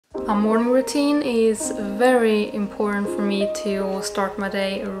A morning routine is very important for me to start my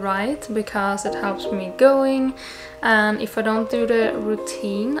day right, because it helps me going, and if I don't do the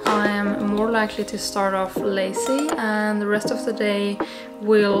routine I am more likely to start off lazy and the rest of the day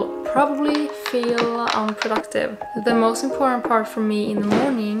will probably feel unproductive. The most important part for me in the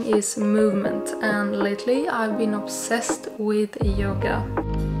morning is movement, and lately I've been obsessed with yoga.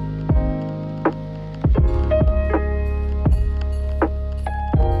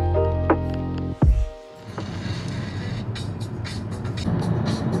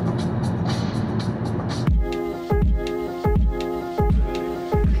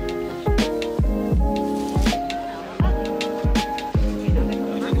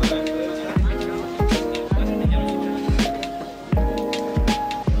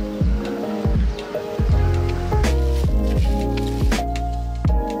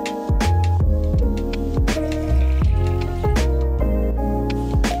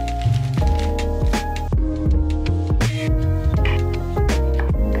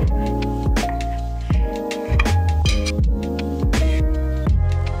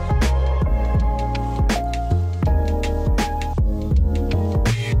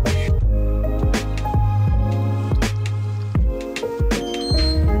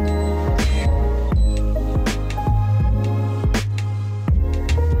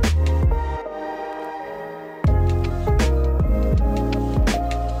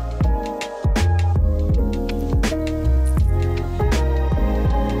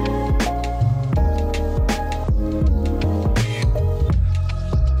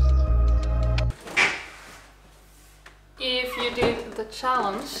 If you did the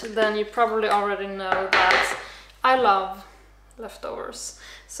challenge, then you probably already know that I love leftovers.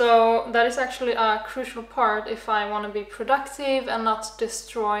 So that is actually a crucial part if I want to be productive and not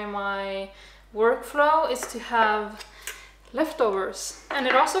destroy my workflow, is to have leftovers. And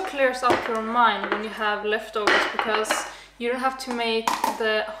it also clears up your mind when you have leftovers, because you don't have to make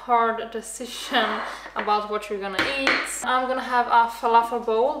the hard decision about what you're gonna eat. I'm gonna have a falafel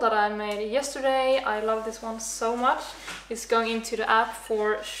bowl that I made yesterday. I love this one so much. It's going into the app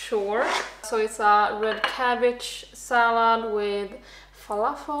for sure. So it's a red cabbage salad with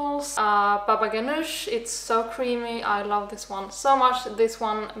falafels, baba ganoush. It's so creamy. I love this one so much. This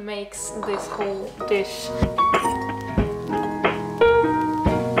one makes this whole dish.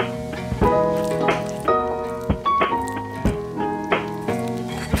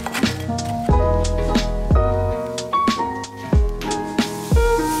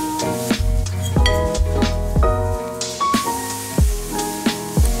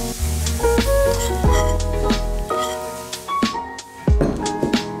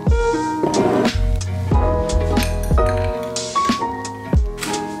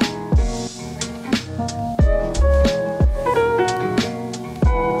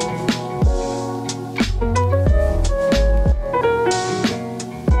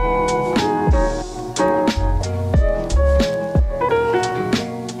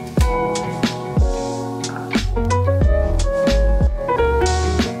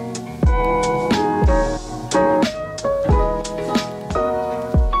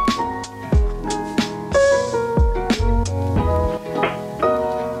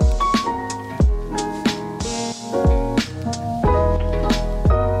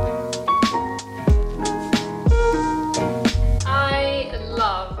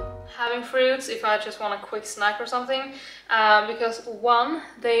 Fruits if I just want a quick snack or something, because one,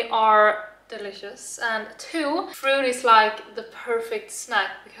 they are delicious, and two, fruit is like the perfect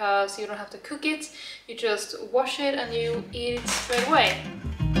snack because you don't have to cook it, you just wash it and you eat it straight away.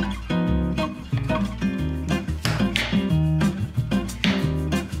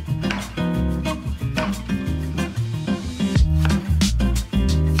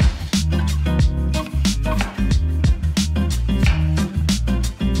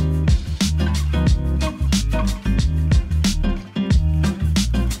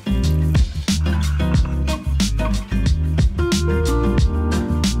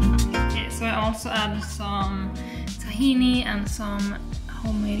 Add some tahini and some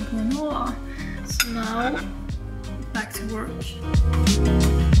homemade granola. So now back to work.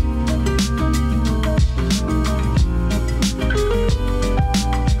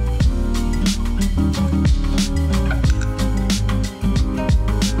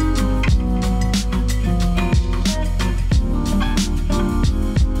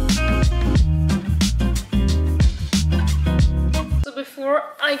 So before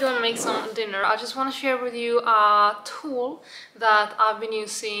I'm gonna make some dinner. I just want to share with you a tool that I've been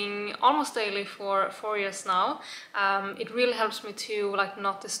using almost daily for 4 years now. It really helps me to like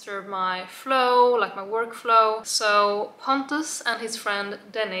not disturb my flow, like my workflow. So Pontus and his friend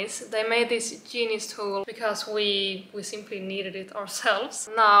Dennis, they made this genius tool because we simply needed it ourselves.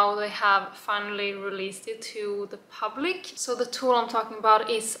 Now they have finally released it to the public. So the tool I'm talking about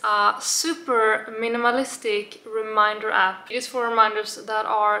is a super minimalistic reminder app. It is for reminders that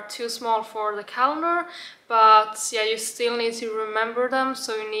are too small for the calendar, but yeah, you still need to remember them,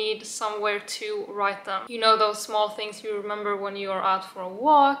 so you need somewhere to write them. You know, those small things you remember when you are out for a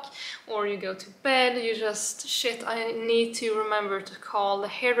walk or you go to bed, you just, shit, I need to remember to call the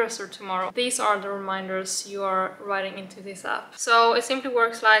hairdresser tomorrow. These are the reminders you are writing into this app. So it simply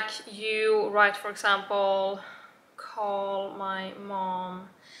works like you write, for example, call my mom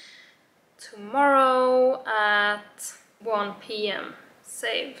tomorrow at 1 p.m.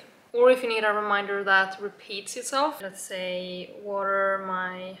 Save. Or if you need a reminder that repeats itself, let's say water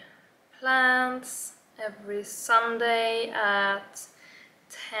my plants every Sunday at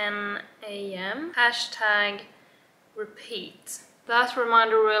 10 a.m. Hashtag repeat. That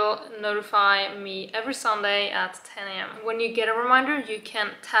reminder will notify me every Sunday at 10 a.m. When you get a reminder, you can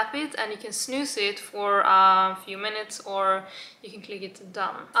tap it and you can snooze it for a few minutes, or you can click it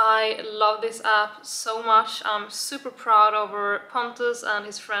done. I love this app so much. I'm super proud over Pontus and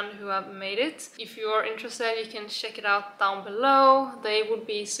his friend who have made it. If you are interested, you can check it out down below. They would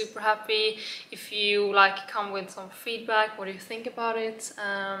be super happy if you like come with some feedback. What do you think about it?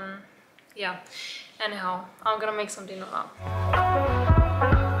 Yeah. Anyhow, I'm gonna make some dinner now.